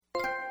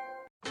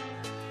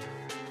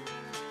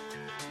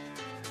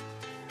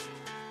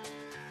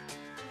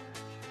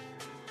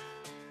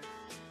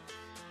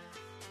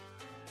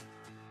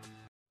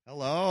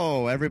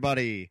Hello,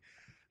 everybody.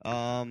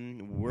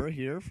 We're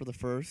here for the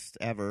first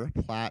ever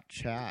Plat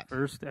Chat.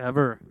 First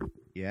ever.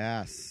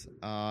 Yes.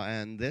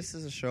 And this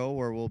is a show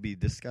where we'll be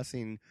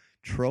discussing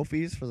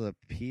trophies for the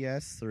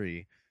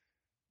PS3.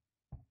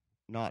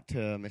 Not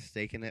to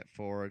mistaken it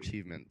for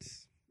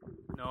achievements.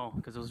 No,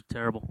 because those are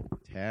terrible.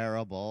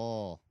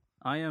 Terrible.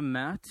 I am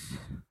Matt.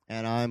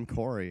 And I'm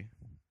Corey.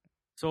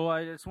 So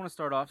I just want to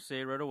start off,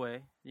 say right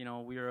away,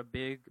 we are a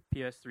big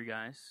PS3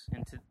 guys.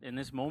 And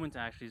this moment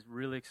actually is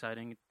really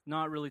exciting.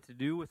 Not really to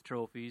do with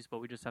trophies, but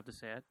we just have to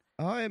say it.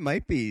 Oh, it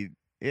might be.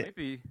 Might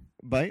be.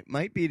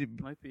 Might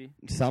be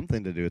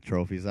something to do with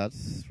trophies,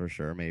 that's for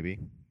sure, maybe.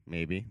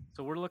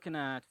 So we're looking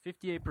at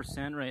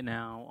 58% right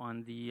now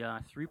on the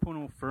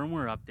 3.0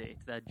 firmware update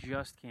that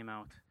just came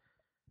out.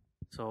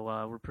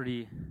 So we're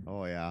pretty...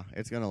 Oh, yeah.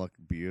 It's going to look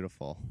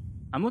beautiful.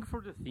 I'm looking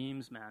forward to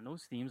themes, man.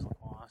 Those themes look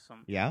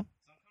awesome. Yeah?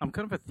 I'm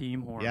kind of a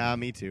theme whore. Yeah,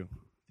 me too.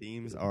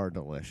 Themes are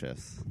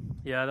delicious.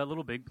 Yeah, that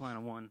little Big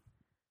Planet one.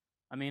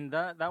 I mean,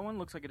 that one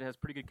looks like it has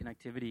pretty good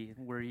connectivity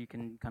where you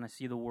can kind of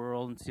see the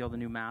world and see all the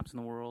new maps in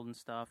the world and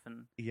stuff.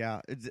 And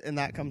yeah, and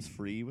that comes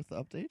free with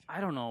the update?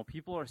 I don't know.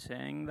 People are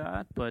saying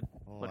that, but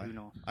who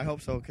knows? I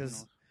hope so,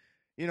 because,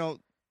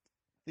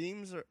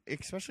 themes are,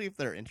 especially if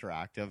they're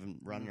interactive and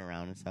running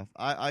around and stuff,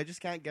 I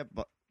just can't get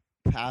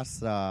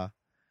past,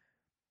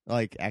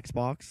 like,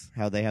 Xbox,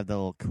 how they have the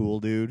little cool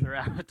dude. Their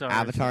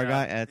Avatar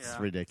guy. Yeah, It's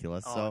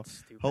ridiculous. Oh, so, it's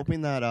stupid.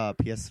 hoping that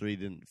PS3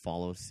 didn't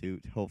follow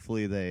suit.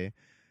 Hopefully they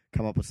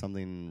come up with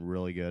something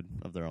really good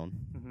of their own.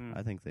 Mm-hmm.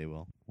 I think they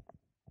will.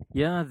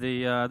 Yeah,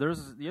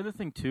 there's the other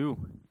thing,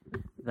 too,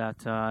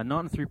 that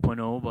not in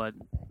 3.0, but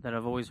that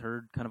I've always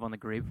heard kind of on the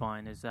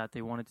grapevine is that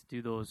they wanted to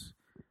do those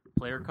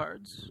player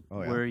cards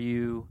where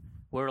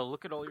it'll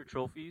look at all your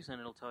trophies and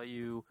it'll tell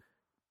you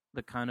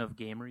the kind of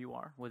gamer you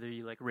are, whether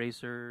you like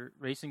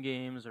racing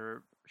games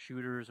or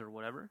shooters or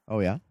whatever. Oh,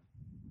 yeah?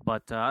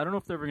 But I don't know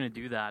if they're ever going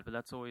to do that, but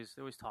they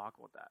always talk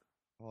about that.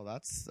 Well,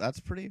 that's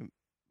pretty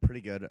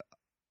good.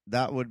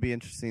 That would be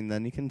interesting.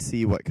 Then you can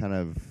see what kind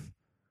of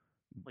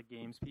like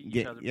games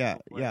each other yeah,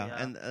 people play.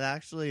 yeah, and it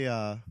actually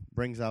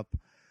brings up.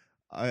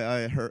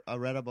 I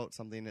read about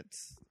something.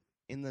 It's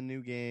in the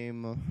new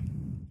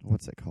game.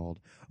 What's it called?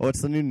 Oh,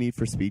 it's the new Need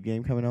for Speed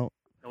game coming out.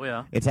 Oh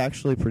yeah, it's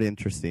actually pretty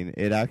interesting.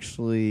 It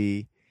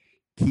actually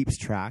keeps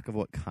track of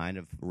what kind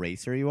of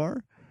racer you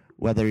are,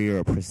 whether you're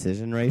a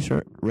precision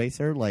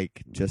racer,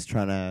 like just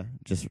trying to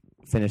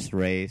finish the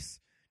race,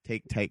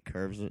 take tight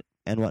curves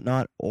and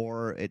whatnot,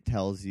 or it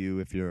tells you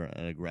if you're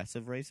an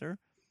aggressive racer.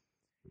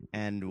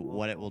 And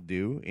what it will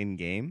do in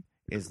game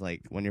is,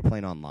 like, when you're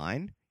playing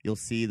online, you'll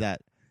see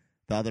that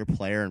the other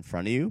player in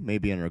front of you may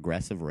be an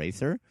aggressive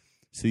racer,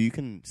 so you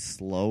can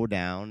slow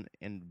down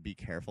and be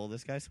careful of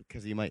this guy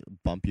because he might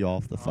bump you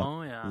off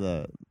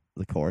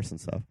the course and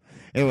stuff.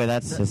 Anyway,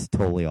 that's just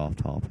totally off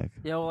topic.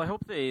 Yeah, well, I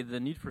hope the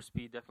Need for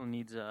Speed definitely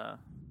needs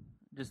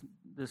just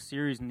the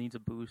series needs a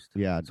boost.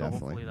 Yeah, so definitely.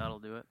 Hopefully that'll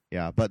do it.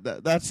 Yeah,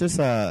 but that's just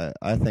I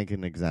think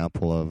an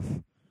example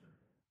of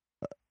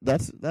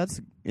that's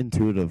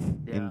intuitive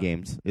in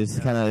games. It's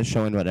kind of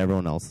showing what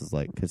everyone else is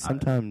like, because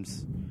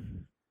sometimes,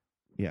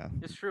 yeah,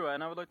 it's true,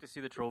 and I would like to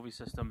see the trophy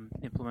system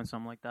implement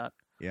something like that.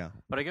 Yeah,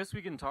 but I guess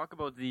we can talk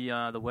about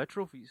the wet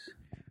trophies.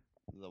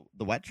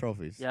 The wet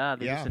trophies. Yeah,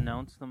 they just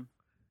announced them.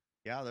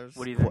 Yeah, there's.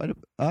 What do you think?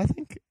 I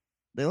think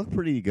they look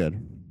pretty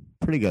good.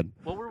 Pretty good.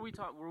 What were we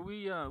talking?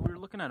 We were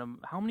looking at them.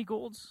 How many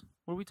golds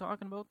were we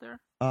talking about there?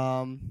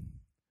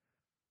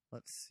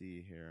 Let's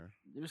see here.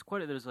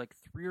 There's like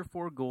 3 or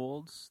 4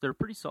 golds. They're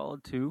pretty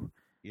solid too.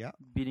 Yeah.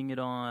 Beating it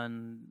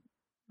on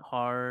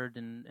hard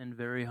and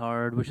very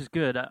hard, which is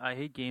good. I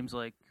hate games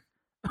like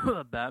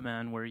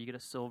Batman where you get a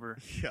silver.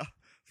 Yeah,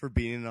 for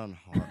beating it on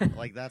hard.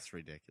 Like, that's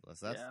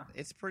ridiculous.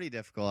 It's pretty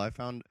difficult. I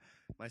found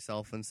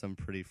myself in some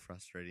pretty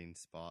frustrating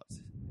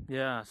spots.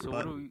 Yeah, so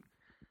what do we...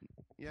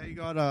 Yeah, you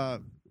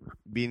got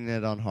beating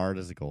it on hard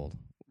as a gold.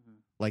 Mm-hmm.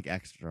 Like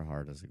extra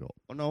hard as a gold.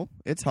 Oh, no,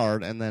 it's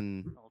hard, and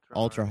then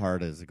ultra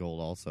hard as a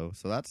gold also.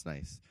 So that's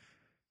nice.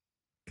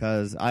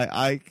 Because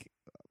I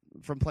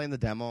from playing the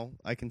demo,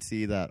 I can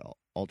see that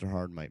ultra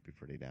hard might be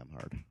pretty damn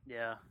hard.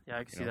 Yeah,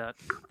 I can see that.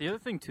 The other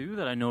thing, too,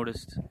 that I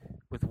noticed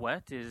with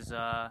wet is,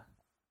 and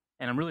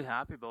I'm really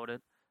happy about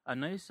it, a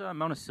nice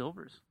amount of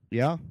silvers.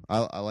 Yeah,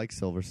 I like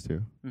silvers,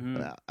 too.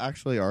 Mm-hmm.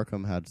 Actually,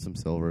 Arkham had some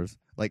silvers,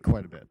 like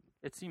quite a bit.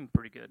 It seemed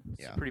pretty good.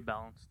 It's pretty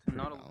balanced.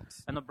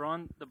 Balanced. And the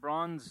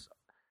bronze.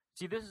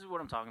 See, this is what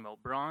I'm talking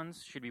about.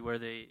 Bronze should be where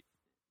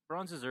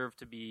bronze deserve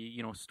to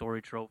be,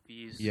 story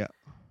trophies. Yeah.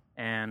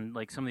 And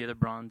like some of the other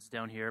bronze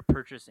down here,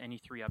 purchase any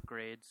 3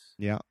 upgrades.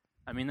 Yeah.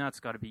 I mean, that's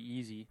got to be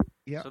easy.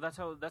 Yeah. So that's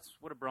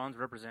what a bronze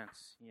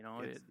represents.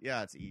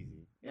 It's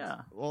easy.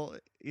 Yeah.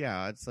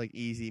 It's like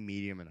easy,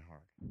 medium, and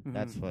hard. Mm-hmm.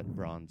 That's what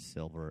bronze,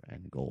 silver,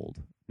 and gold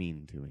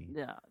mean to me.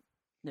 Yeah.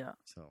 Yeah.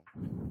 So,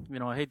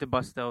 I hate to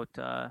bust out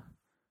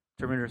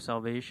Terminator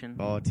Salvation.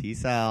 Oh,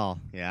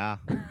 T-Cell. Yeah.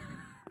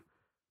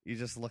 You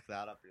just look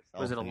that up yourself.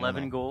 Was it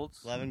 11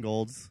 golds? 11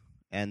 golds,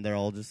 and they're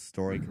all just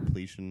story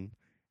completion.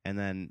 And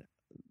then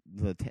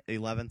the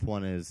 11th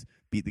one is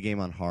beat the game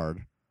on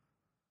hard.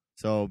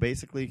 So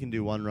basically, you can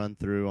do one run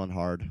through on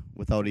hard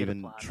without Get a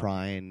even platinum.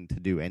 trying to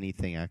do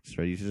anything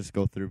extra. You should just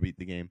go through, beat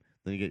the game,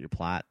 then you get your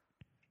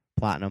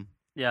platinum,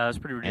 Yeah, that's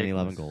pretty ridiculous. and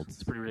 11 golds.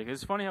 It's pretty ridiculous.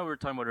 It's funny how we were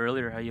talking about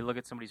earlier how you look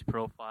at somebody's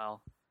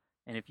profile,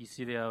 and if you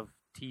see they have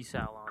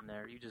T-Sal on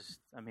there,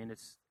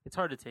 it's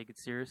hard to take it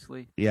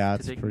seriously. Yeah, To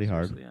it's take pretty them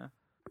hard. seriously, yeah.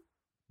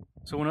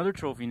 So in other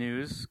trophy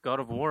news, God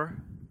of War.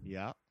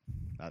 Yeah,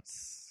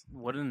 that's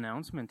What an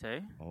announcement,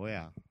 eh? oh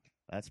yeah,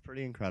 that's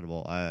pretty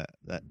incredible.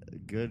 That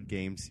good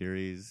game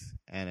series,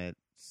 and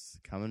it's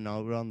coming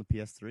out on the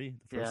PS3.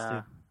 The first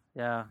two.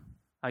 Yeah.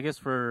 I guess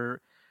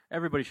for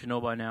everybody should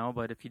know by now,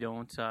 but if you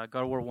don't, God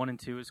of War 1 and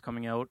 2 is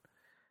coming out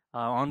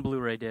on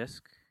Blu-ray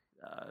disc,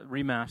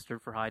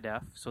 remastered for high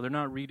def. So they're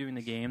not redoing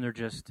the game; they're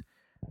just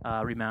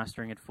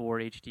remastering it for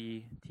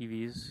HD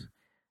TVs.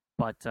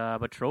 But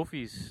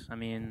trophies. I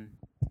mean,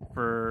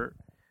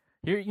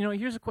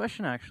 here's a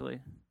question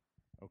actually: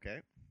 Okay.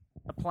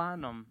 a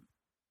platinum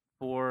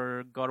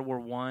for God of War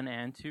 1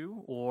 and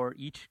 2, or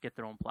each get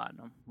their own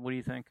platinum? What do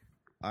you think?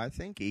 I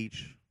think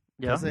each,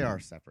 Yeah, because they are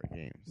separate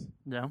games.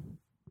 yeah.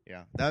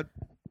 Yeah.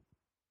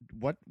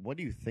 What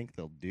do you think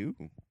they'll do?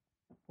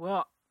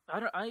 Well,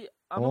 I'm I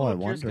a little curious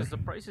wonder. because the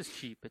price is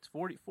cheap. It's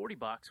 $40,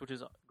 which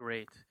is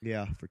great.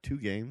 Yeah, for 2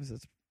 games,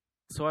 it's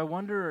So I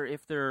wonder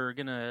if they're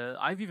gonna.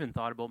 I've even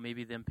thought about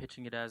maybe them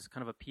pitching it as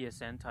kind of a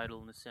PSN title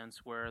in the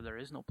sense where there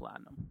is no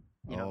platinum.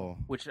 You know,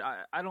 which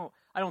I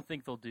don't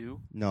think they'll do.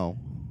 no.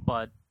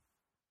 But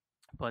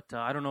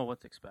I don't know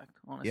what to expect.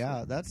 Honestly.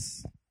 Yeah,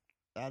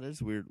 that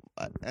is weird,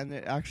 and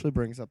it actually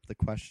brings up the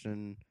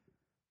question: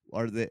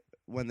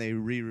 when they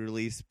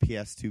re-release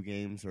PS2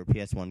 games or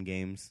PS1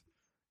 games?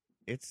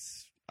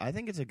 I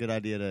think it's a good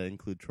idea to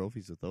include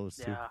trophies with those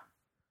too, Yeah.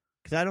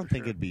 because I don't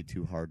think sure. it'd be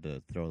too hard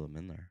to throw them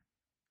in there,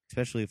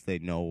 especially if they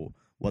know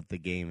what the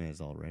game is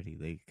already.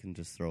 They can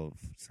just throw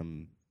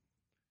some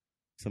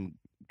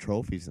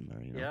trophies in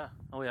there. You know? Yeah.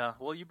 Oh yeah.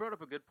 Well, you brought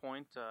up a good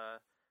point.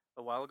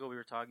 A while ago we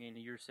were talking, and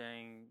you were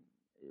saying,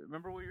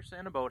 remember what you were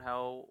saying about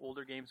how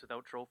older games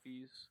without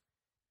trophies?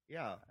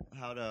 Yeah,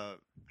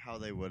 how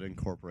they would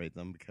incorporate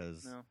them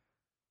because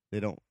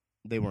Yeah.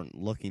 they weren't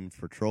looking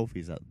for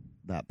trophies at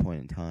that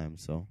point in time.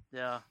 So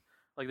Yeah.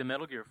 Like the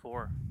Metal Gear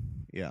 4.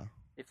 yeah,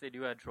 If they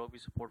do add trophy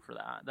support for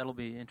that, that'll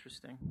be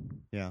interesting.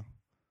 yeah.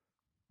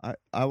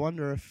 I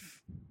wonder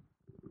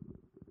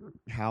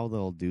how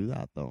they'll do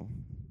that though.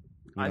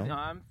 You know?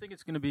 I think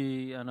it's going to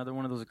be another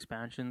one of those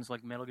expansions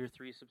like Metal Gear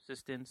 3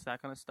 Subsistence,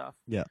 that kind of stuff.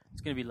 Yeah.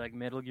 It's going to be like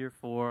Metal Gear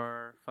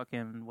 4,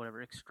 fucking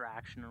whatever,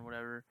 Extraction or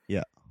whatever.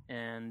 Yeah.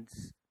 And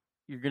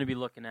you're going to be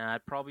looking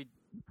at probably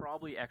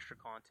extra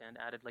content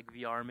added, like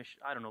VR mission.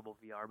 I don't know about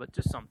VR, but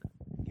just something.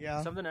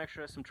 Yeah. Something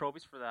extra, some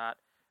trophies for that.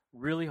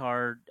 Really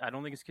hard. I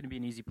don't think it's going to be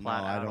an easy No,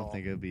 plat I at don't all.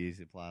 think it'd be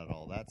easy to play at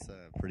all. That's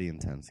a pretty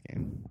intense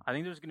game. I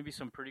think there's going to be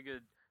some pretty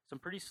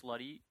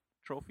slutty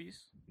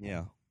trophies.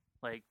 Yeah.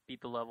 Like beat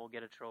the level,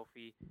 get a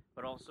trophy,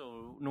 but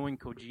also knowing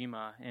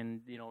Kojima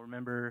and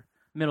remember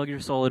Metal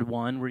Gear Solid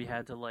 1 where you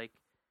had to like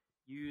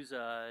use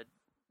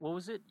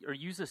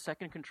use a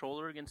second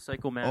controller against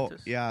Psycho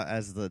Mantis. Oh yeah,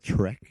 as the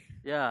trick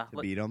Yeah,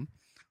 to beat him.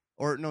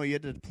 Or no, you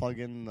had to plug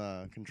in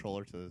the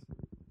controller to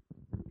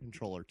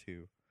controller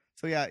 2.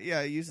 So yeah,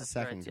 use the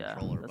second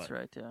controller. That's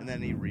right, yeah. And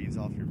then he reads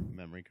off your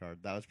memory card.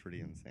 That was pretty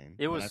insane.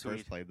 It was when I sweet.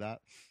 first played that,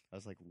 I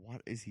was like,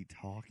 "What is he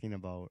talking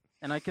about?"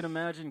 And I can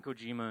imagine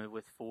Kojima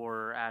with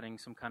 4 adding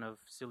some kind of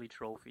silly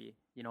trophy.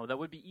 That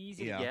would be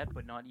easy to get,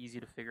 but not easy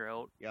to figure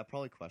out. Yeah,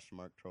 probably question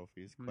mark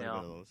trophies. Quite a bit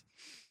of those.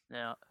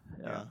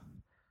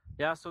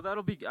 Yeah. So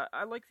that'll be.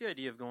 I like the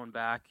idea of going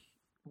back.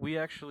 We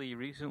actually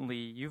recently,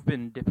 you've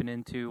been dipping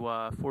into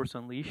Force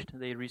Unleashed.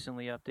 They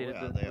recently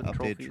updated they the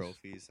updated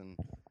trophies, and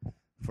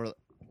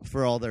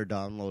for all their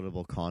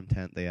downloadable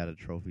content, they added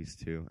trophies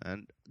too,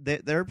 and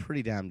they're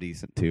pretty damn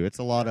decent too. It's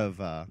a lot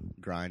of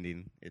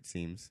grinding, it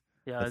seems.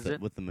 Yeah,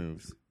 with the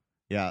moves?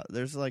 Yeah,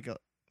 there's like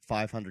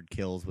 500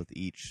 kills with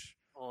each.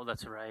 Oh,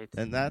 that's right.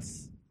 And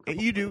that's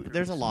you do.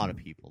 There's a lot of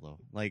people though.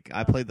 Like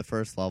I played the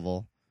first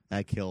level, and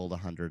I killed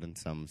 100 and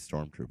some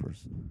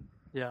stormtroopers.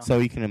 Yeah. So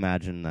you can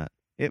imagine that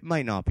it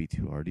might not be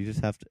too hard. You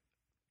just have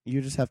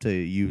to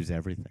use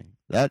everything.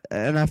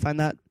 And I find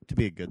that to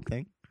be a good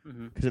thing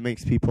because it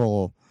makes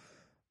people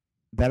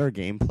better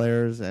game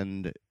players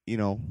and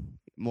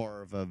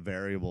more of a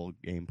variable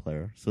game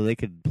player, so they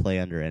could play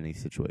under any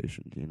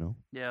situation.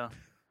 Yeah.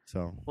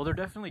 So. Well, they're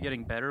definitely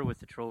getting better with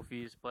the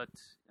trophies, but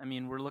I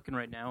mean, we're looking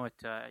right now at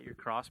your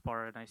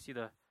crossbar, and I see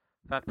the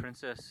Fat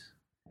Princess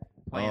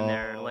playing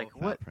there. Like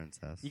Fat what?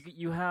 Princess.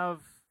 You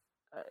have.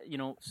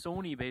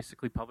 Sony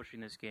basically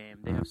publishing this game.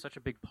 They have such a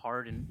big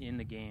part in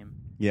the game.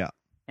 Yeah.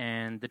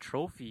 And the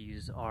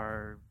trophies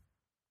are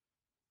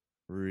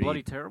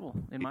bloody terrible,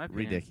 in my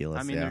opinion. Ridiculous.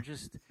 I mean, they're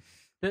just...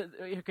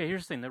 okay,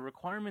 here's the thing. The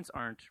requirements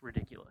aren't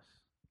ridiculous.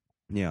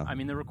 Yeah. I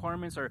mean, the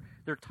requirements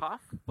they're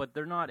tough, but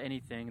they're not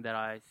anything that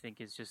I think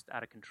is just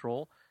out of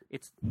control.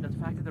 It's the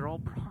fact that they're all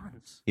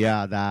bronze.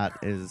 Yeah, that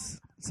is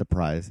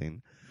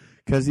surprising.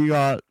 Because you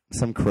got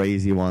some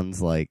crazy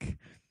ones like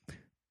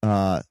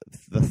the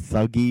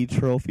Thuggy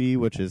trophy,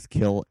 which is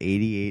kill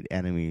 88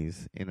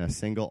 enemies in a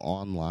single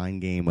online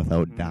game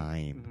without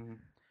dying. Mm-hmm.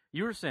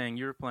 You were saying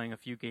you were playing a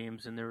few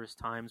games, and there was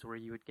times where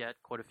you would get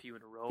quite a few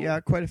in a row. Yeah,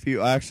 quite a few.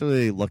 I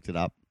actually looked it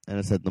up, and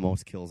it said the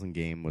most kills in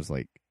game was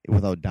like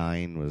without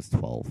dying was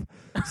 12.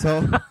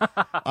 So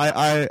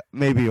I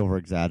maybe over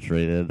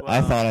exaggerated. Well,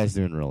 I thought I was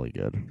doing really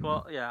good.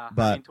 12, yeah,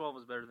 but I mean 12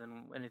 was better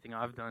than anything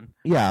I've done.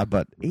 Yeah,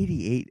 but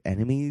 88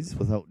 enemies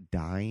without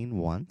dying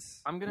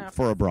once. I'm gonna have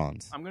for a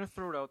bronze. I'm gonna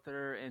throw it out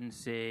there and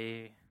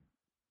say.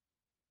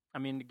 I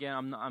mean,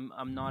 again,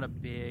 I'm not a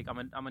big.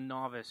 I'm a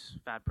novice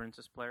Fat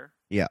Princess player.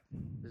 Yeah.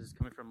 This is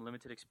coming from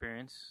limited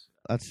experience.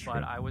 That's true.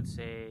 But I would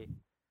say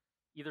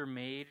either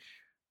Mage.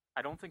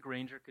 I don't think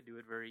Ranger could do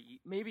it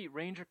maybe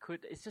Ranger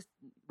could. It's just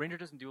Ranger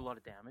doesn't do a lot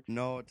of damage.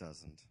 No, it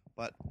doesn't.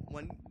 But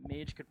when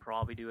Mage could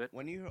probably do it.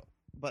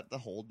 But the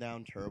hold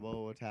down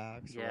turbo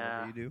attacks, or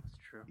yeah, whatever you do, that's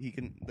true.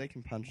 They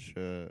can punch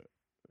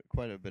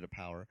quite a bit of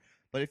power.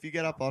 But if you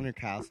get up on your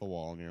castle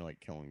wall and you're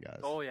like killing guys.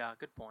 Oh yeah,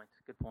 good point.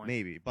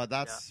 Maybe, but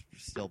that's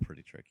still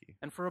pretty tricky.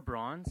 And for a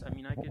bronze, I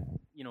mean, I could,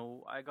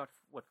 I got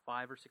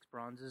 5 or 6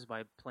 bronzes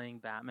by playing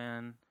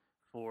Batman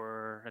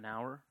for an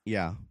hour.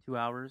 Yeah. 2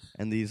 hours.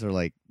 And these are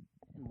like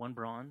 1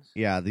 bronze.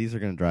 Yeah, these are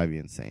gonna drive you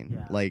insane.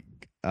 Yeah. Like,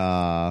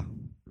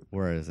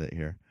 where is it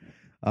here?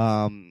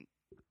 Damn.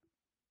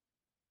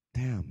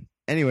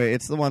 Anyway,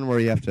 it's the one where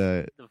you have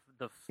to.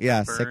 The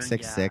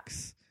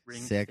 666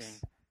 6.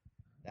 Sting.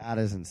 That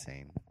is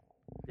insane.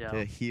 Yeah.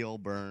 To heal,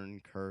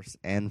 burn, curse,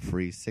 and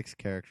freeze 6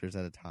 characters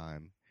at a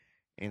time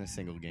in a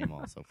single game.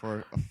 Also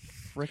for a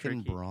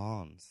freaking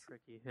bronze.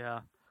 Tricky.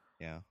 Yeah.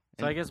 Yeah.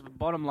 So I guess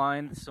bottom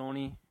line,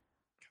 Sony.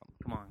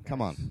 Come on. Guys.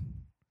 Come on.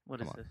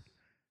 What is this?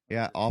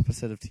 Yeah,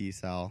 opposite of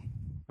T-Cell.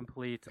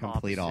 Complete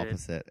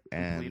opposite.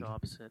 And complete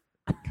opposite.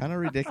 Kind of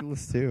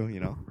ridiculous too,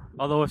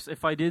 Although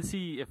if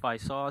I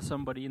saw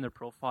somebody in their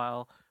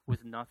profile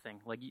with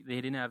nothing, like they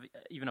didn't have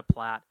even a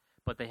plat,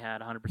 but they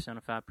had 100%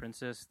 of Fat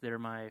Princess, they're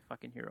my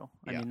fucking hero.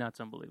 I mean, that's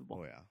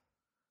unbelievable.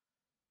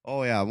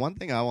 Oh yeah. One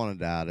thing I wanted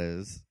to add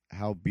is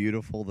how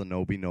beautiful the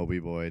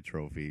Nobi Boy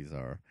trophies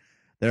are.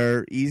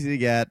 They're easy to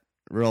get,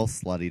 real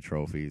slutty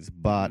trophies,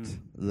 but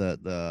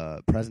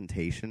the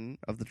presentation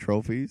of the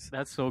trophies,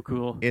 that's so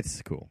cool.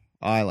 It's cool.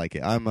 I like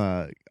it.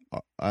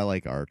 I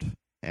like art,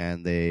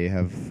 and they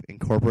have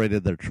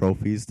incorporated their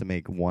trophies to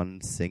make one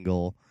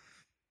single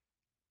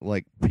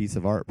piece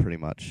of art pretty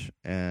much,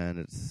 and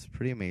it's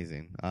pretty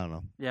amazing. I don't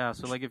know. Yeah,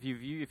 so like if you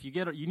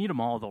need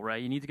them all though,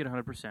 right? You need to get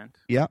 100%.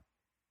 Yeah.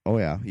 Oh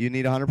yeah, you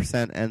need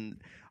 100%,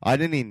 and I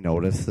didn't even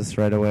notice this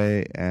right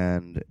away,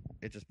 and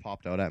it just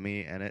popped out at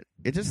me, and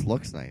it just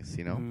looks nice,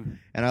 And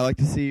I like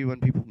to see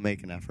when people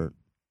make an effort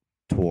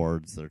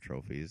towards their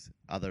trophies,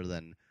 other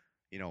than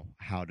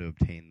how to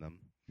obtain them.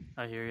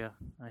 I hear you.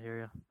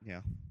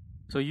 Yeah.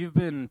 So you've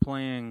been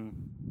playing.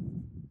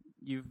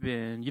 You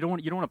don't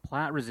want a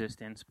plat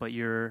resistance, but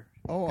you're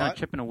kind of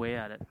chipping away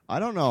at it. I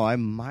don't know. I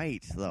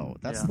might though.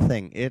 That's the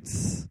thing.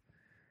 It's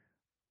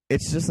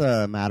just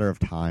a matter of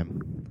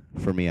time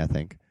for me, I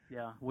think.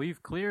 Yeah. Well,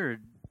 you've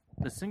cleared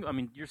the single. I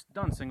mean, you're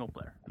done single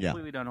player.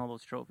 Completely done all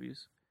those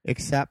trophies.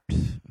 Except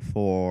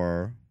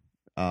for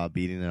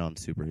beating it on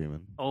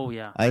Superhuman. Oh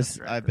yeah.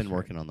 I've been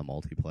working on the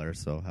multiplayer,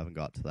 so haven't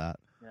got to that.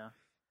 Yeah.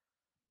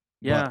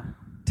 Yeah.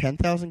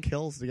 10,000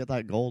 kills to get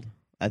that gold.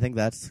 I think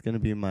that's gonna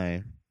be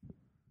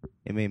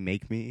it may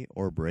make me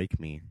or break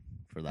me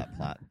for that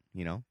plat,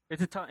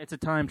 It's a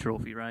time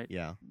trophy, right?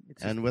 Yeah.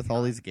 And with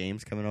all these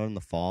games coming out in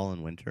the fall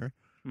and winter,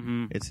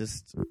 it's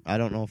just, I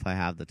don't know if I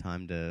have the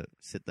time to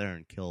sit there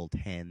and kill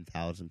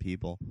 10,000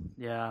 people.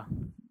 Yeah.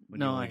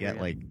 When you only get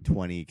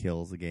 20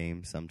 kills a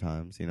game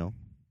sometimes,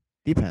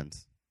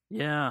 Depends.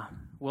 Yeah.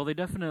 Well, they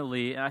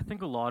definitely, I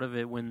think a lot of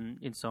it when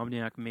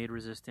Insomniac made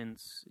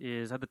Resistance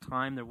is at the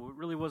time there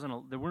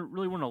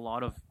weren't a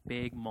lot of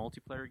big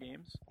multiplayer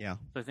games. Yeah.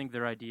 So I think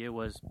their idea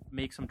was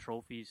make some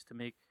trophies to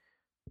make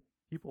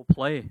people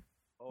play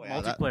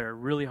multiplayer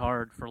really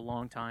hard for a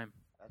long time.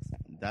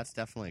 That's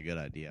definitely a good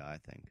idea, I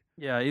think.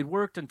 Yeah, it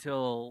worked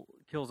until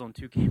Killzone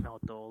 2 came out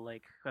though. I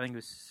think it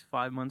was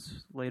 5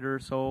 months later or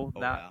so.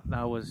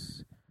 That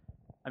was,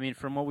 I mean,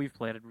 from what we've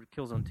played,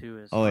 Killzone 2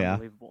 is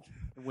unbelievable.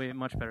 Way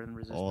much better than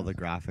Resistance. Oh, the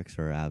graphics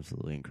are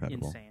absolutely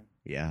incredible. Insane.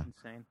 Yeah.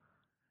 Insane.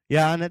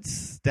 Yeah, and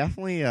it's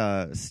definitely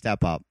a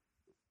step up,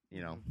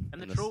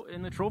 And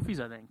the trophies,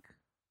 I think.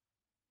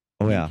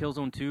 Oh yeah.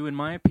 Killzone 2, in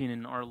my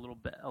opinion, are a little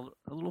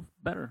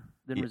better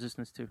than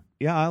Resistance 2.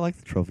 Yeah, I like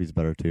the trophies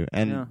better too.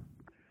 And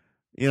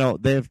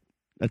they have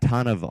a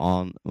ton of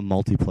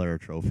multiplayer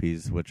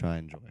trophies, which I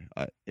enjoy.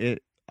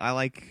 I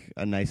like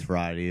a nice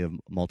variety of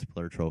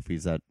multiplayer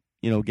trophies that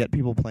get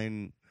people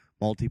playing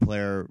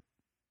multiplayer.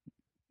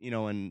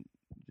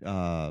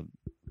 Well,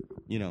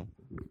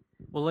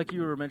 like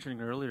you were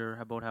mentioning earlier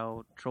about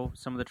how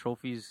some of the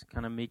trophies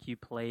kind of make you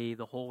play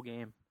the whole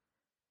game,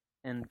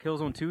 and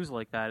Killzone 2 is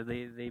like that.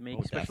 They make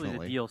especially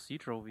definitely. the DLC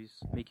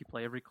trophies make you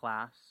play every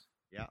class.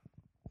 Yeah.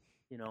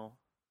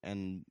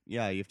 And you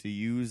have to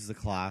use the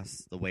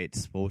class the way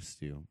it's supposed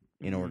to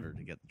in order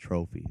to get the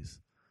trophies.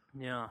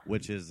 Yeah.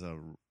 Which is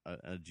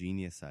a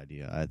genius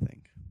idea, I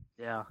think.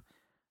 Yeah.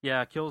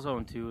 Yeah,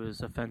 Killzone 2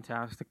 is a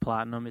fantastic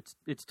platinum.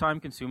 It's time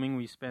consuming.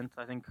 We spent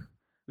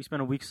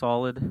a week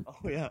solid.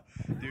 Oh yeah,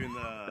 doing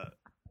the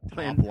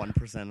top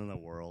 1% in the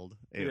world.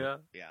 Yeah,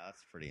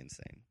 that's pretty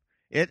insane.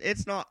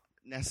 It's not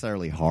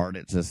necessarily hard.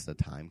 It's just a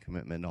time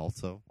commitment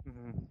also.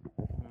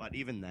 Mm-hmm. But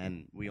even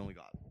then, we only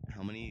got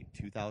how many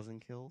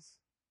 2,000 kills?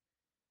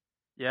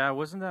 Yeah, it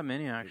wasn't that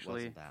many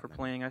actually for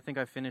playing. I think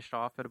I finished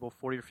off at about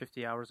 40 or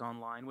 50 hours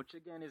online, which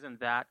again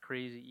isn't that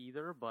crazy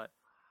either, but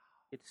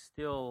it's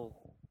still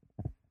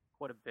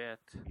quite a bit.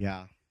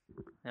 Yeah.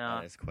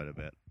 That is quite a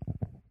bit.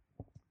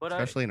 But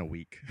especially in a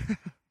week.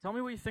 Tell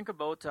me what you think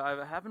about.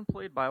 I haven't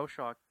played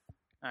BioShock,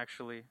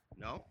 actually.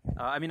 No.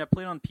 I mean, I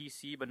played on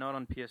PC, but not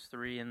on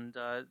PS3. And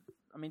I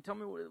mean, tell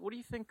me what do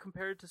you think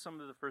compared to some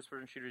of the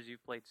first-person shooters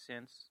you've played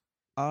since?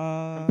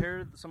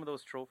 Compared to some of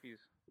those trophies.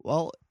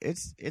 Well,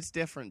 it's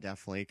different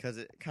definitely because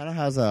it kind of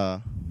has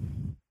I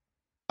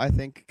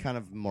think kind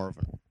of more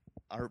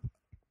of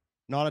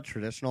not a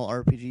traditional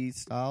RPG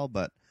style,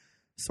 but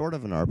sort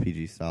of an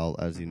RPG style,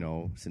 as you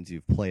know, since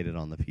you've played it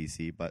on the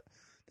PC. But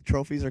the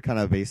trophies are kind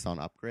of based on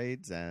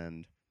upgrades,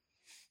 and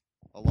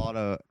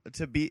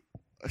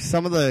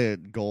some of the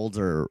golds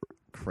are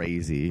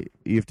crazy.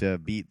 You have to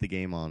beat the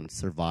game on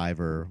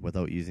Survivor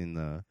without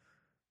using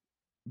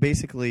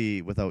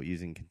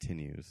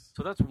continues.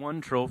 So that's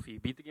one trophy.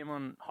 Beat the game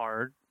on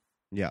hard.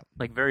 Yeah.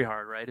 Like very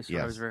hard, right? It's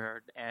very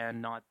hard,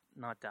 and not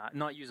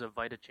use a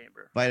Vita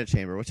Chamber. Vita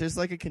Chamber, which is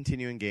like a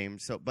continuing game.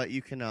 So, but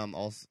you can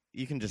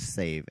you can just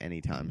save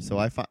anytime. So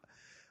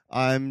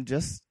I'm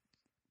just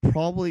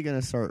probably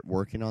gonna start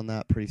working on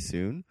that pretty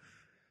soon.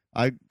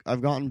 I've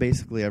gotten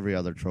basically every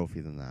other trophy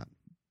than that,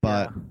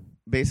 but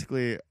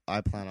basically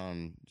I plan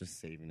on just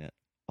saving it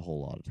a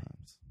whole lot of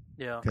times.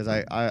 Yeah. Because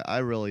I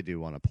really do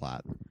want to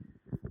plat.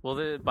 Well,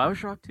 the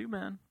BioShock 2,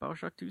 man.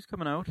 BioShock 2 is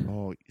coming out.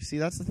 Oh, see,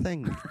 that's the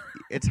thing.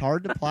 It's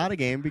hard to plat a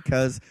game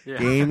because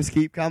games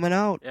keep coming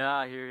out. Yeah,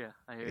 I hear you.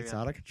 It's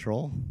out of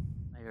control.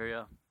 I hear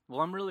you.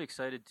 Well, I'm really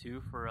excited,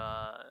 too, for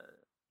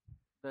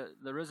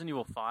the Resident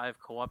Evil 5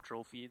 co-op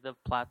trophy. The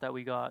plat that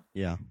we got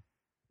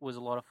was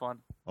a lot of fun.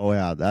 Oh,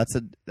 yeah.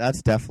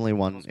 That's definitely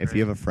one. If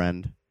you have a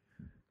friend,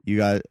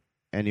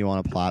 and you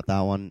want to plat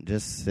that one,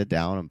 just sit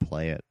down and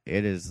play it.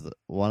 It is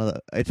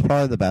it's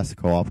probably the best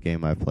co-op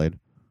game I've played.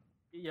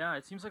 Yeah,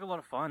 it seems like a lot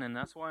of fun, and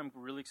that's why I'm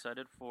really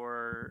excited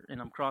for, and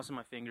I'm crossing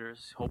my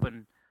fingers,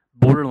 hoping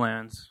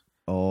Borderlands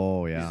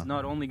is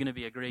not only going to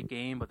be a great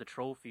game, but the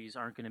trophies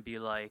aren't going to be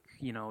like,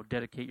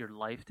 dedicate your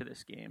life to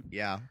this game.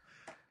 Yeah.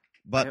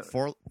 But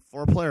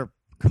four-player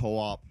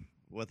co-op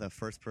with a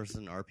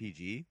first-person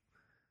RPG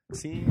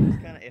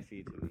seems kind of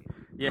iffy to me.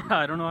 Yeah,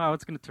 I don't know how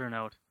it's going to turn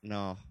out.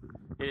 No.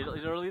 I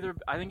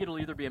think it'll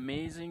either be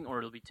amazing or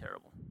it'll be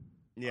terrible.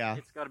 Yeah.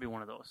 It's got to be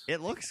one of those. It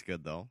looks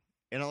good, though.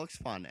 And it looks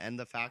fun. And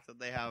the fact that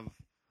they have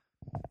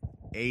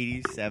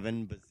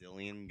 87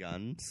 bazillion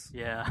guns.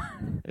 Yeah.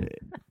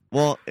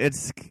 Well,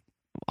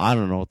 I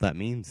don't know what that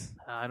means.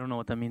 I don't know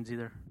what that means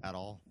either. At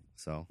all.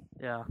 So.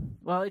 Yeah.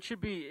 Well, it should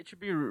be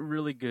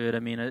really good. I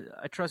mean,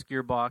 I trust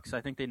Gearbox.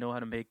 I think they know how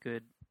to make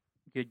good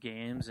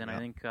games. And I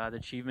think the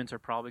achievements are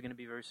probably going to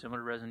be very similar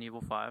to Resident Evil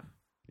 5.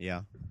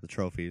 Yeah. The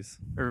trophies.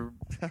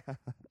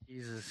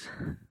 Jesus.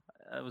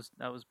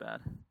 That was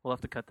bad. We'll have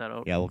to cut that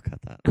out. Yeah, we'll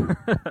cut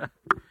that.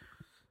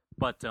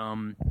 But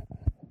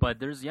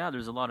there's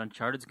a lot.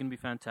 Uncharted's gonna be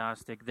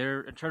fantastic.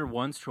 Uncharted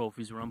 1's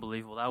trophies were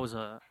unbelievable. That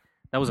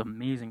was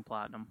amazing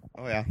platinum.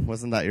 Oh yeah,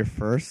 wasn't that your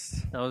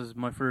first? That was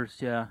my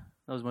first. Yeah,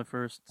 that was my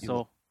first.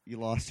 You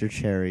lost your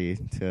cherry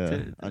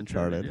to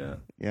Uncharted.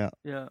 Yeah.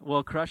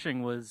 Well,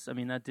 Crushing was. I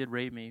mean, that did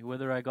rate me.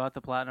 Whether I got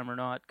the platinum or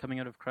not,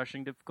 coming out of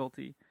Crushing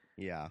difficulty.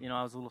 Yeah.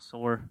 I was a little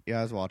sore. Yeah,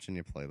 I was watching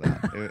you play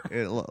that.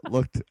 it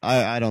looked.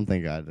 I don't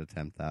think I'd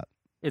attempt that.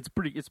 It's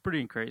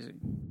pretty crazy.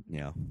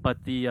 Yeah.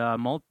 But the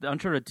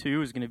Uncharted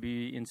 2 is going to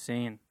be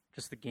insane.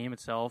 Just the game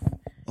itself.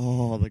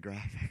 Oh, the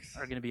graphics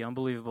are going to be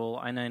unbelievable.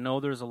 And I know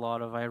there's a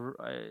lot of. I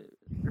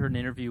heard an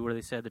interview where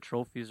they said the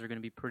trophies are going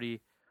to be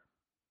pretty.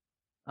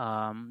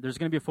 There's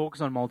going to be a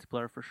focus on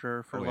multiplayer for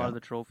sure for a lot of the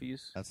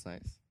trophies. That's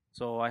nice.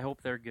 So I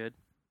hope they're good.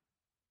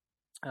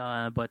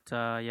 But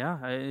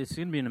it's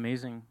going to be an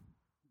amazing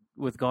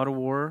with God of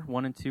War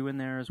 1 and 2 in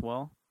there as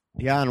well.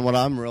 Yeah, and what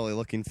I'm really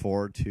looking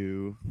forward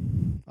to,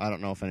 I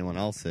don't know if anyone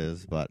else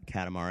is, but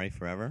Katamari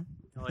Forever.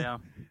 Oh, yeah.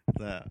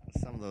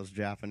 Some of those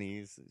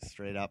Japanese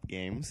straight-up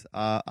games.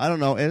 I don't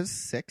know, it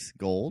is 6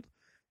 gold,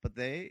 but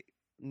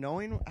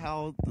knowing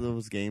how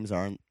those games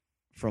are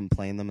from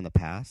playing them in the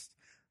past,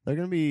 they're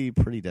going to be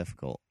pretty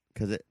difficult.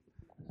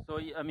 So,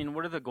 I mean,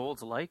 what are the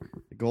golds like?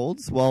 The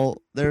golds?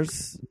 Well,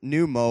 there's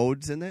new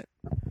modes in it.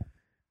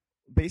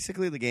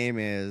 Basically, the game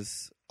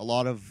is a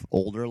lot of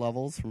older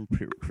levels from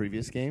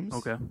previous games.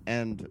 Okay.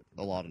 And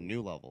a lot of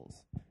new levels.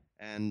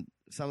 And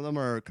some of them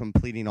are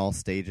completing all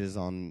stages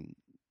on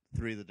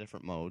 3 of the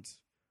different modes,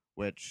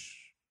 which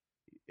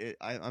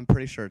I'm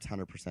pretty sure it's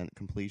 100%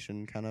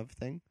 completion kind of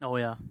thing. Oh,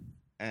 yeah.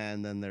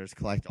 And then there's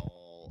collect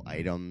all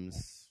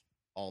items,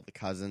 all the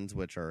cousins,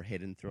 which are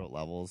hidden throughout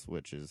levels,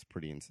 which is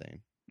pretty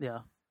insane.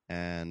 Yeah.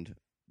 and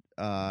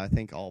I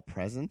think all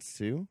presents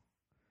too,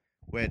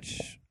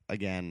 which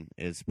again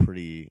is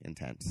pretty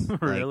intense.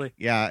 Really? Like,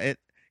 yeah,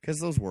 because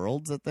those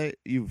worlds that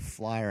you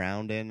fly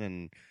around in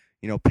and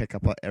pick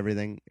up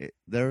everything,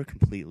 they're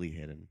completely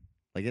hidden.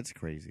 Like, it's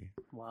crazy.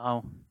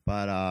 Wow.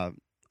 But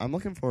I'm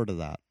looking forward to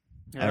that.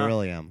 Yeah. I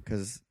really am,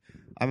 because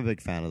I'm a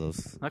big fan of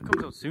those. That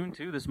comes out soon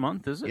too, this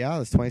month, is it? Yeah,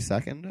 this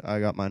 22nd. I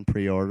got mine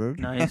pre-ordered.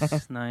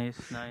 Nice.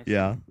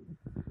 Yeah.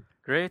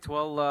 Great.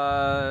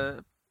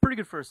 Well, pretty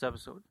good first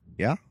episode.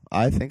 Yeah,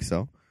 I think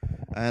so.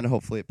 And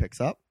hopefully it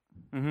picks up.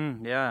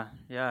 Mm-hmm. Yeah,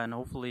 and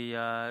hopefully...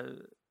 I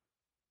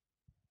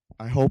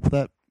hope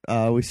that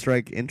we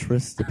strike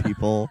interest to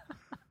people,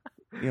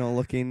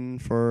 looking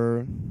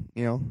for,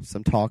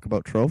 some talk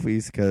about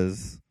trophies,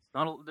 because...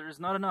 There's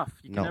not enough.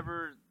 You can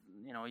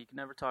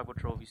never talk about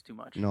trophies too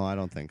much. No, I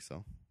don't think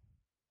so.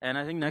 And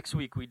I think next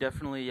week we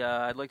definitely,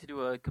 I'd like to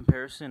do a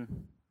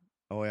comparison.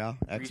 Oh, yeah?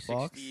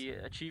 Xbox? 360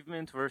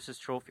 achievement versus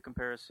trophy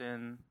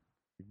comparison.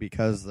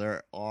 Because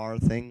there are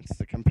things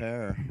to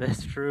compare.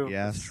 That's true.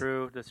 Yes.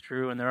 That's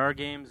true. And there are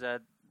games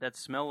that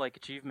smell like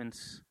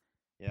achievements.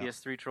 Yeah.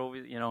 PS3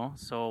 trophies,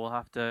 so we'll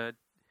have to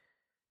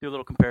do a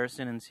little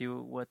comparison and see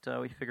what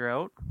we figure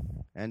out.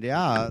 And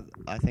yeah,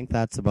 I think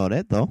that's about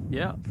it, though.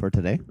 Yeah. For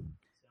today.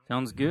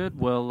 Sounds good.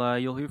 Well,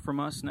 you'll hear from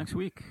us next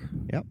week.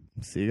 Yep.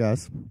 See you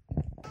guys.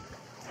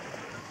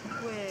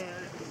 Well,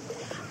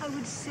 I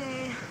would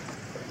say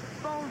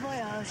bon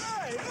voyage.